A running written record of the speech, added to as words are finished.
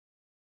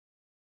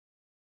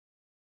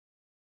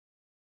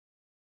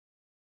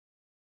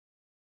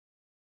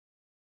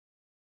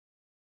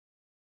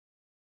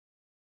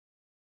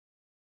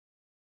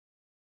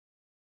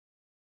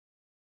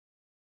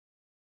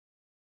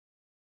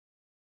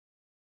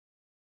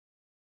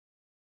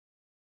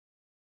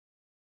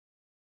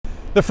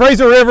The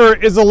Fraser River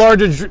is the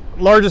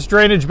largest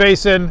drainage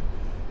basin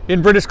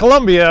in British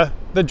Columbia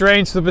that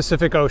drains the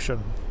Pacific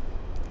Ocean.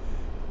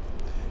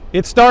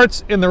 It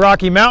starts in the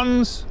Rocky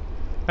Mountains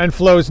and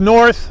flows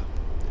north,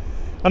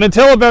 and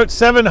until about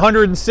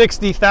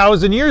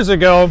 760,000 years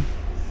ago,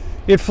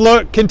 it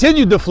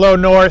continued to flow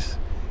north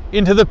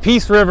into the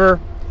Peace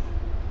River,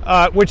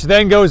 which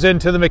then goes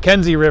into the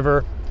Mackenzie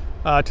River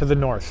to the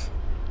north.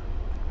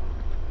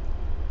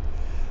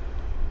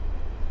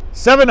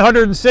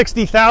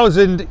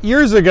 760,000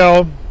 years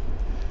ago,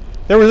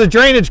 there was a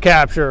drainage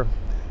capture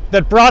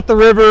that brought the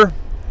river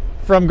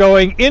from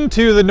going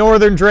into the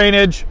northern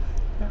drainage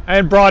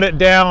and brought it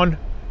down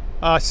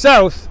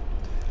south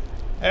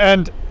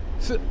and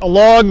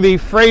along the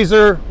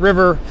Fraser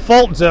River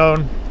fault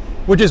zone,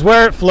 which is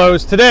where it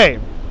flows today.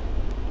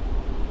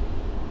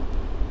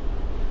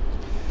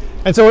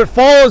 And so it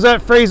follows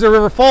that Fraser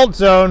River fault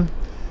zone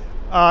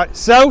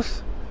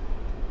south,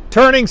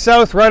 turning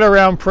south right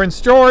around Prince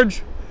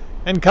George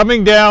and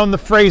coming down the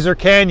Fraser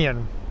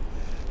Canyon.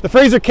 The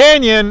Fraser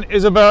Canyon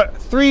is about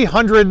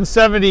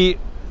 370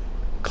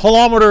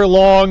 kilometer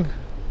long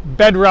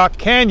bedrock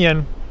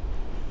canyon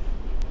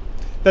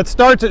that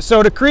starts at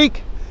Soda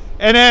Creek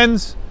and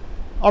ends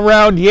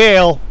around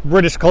Yale,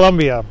 British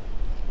Columbia.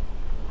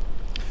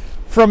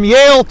 From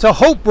Yale to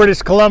Hope,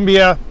 British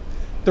Columbia,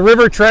 the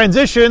river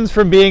transitions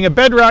from being a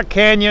bedrock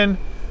canyon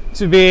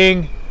to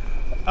being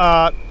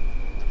an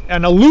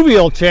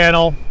alluvial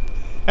channel,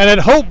 and at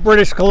Hope,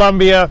 British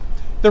Columbia,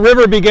 the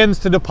river begins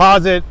to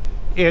deposit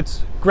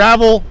its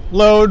gravel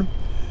load,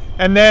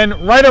 and then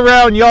right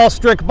around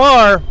Yallstrick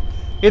Bar,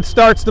 it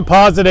starts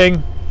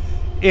depositing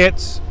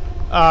its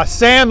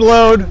sand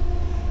load,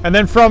 and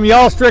then from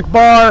Yallstrick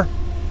Bar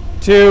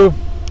to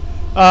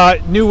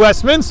New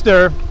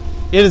Westminster,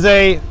 it is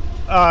a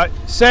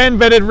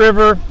sand-bedded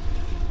river,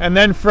 and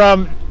then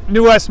from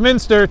New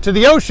Westminster to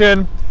the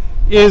ocean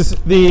is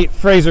the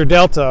Fraser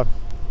Delta.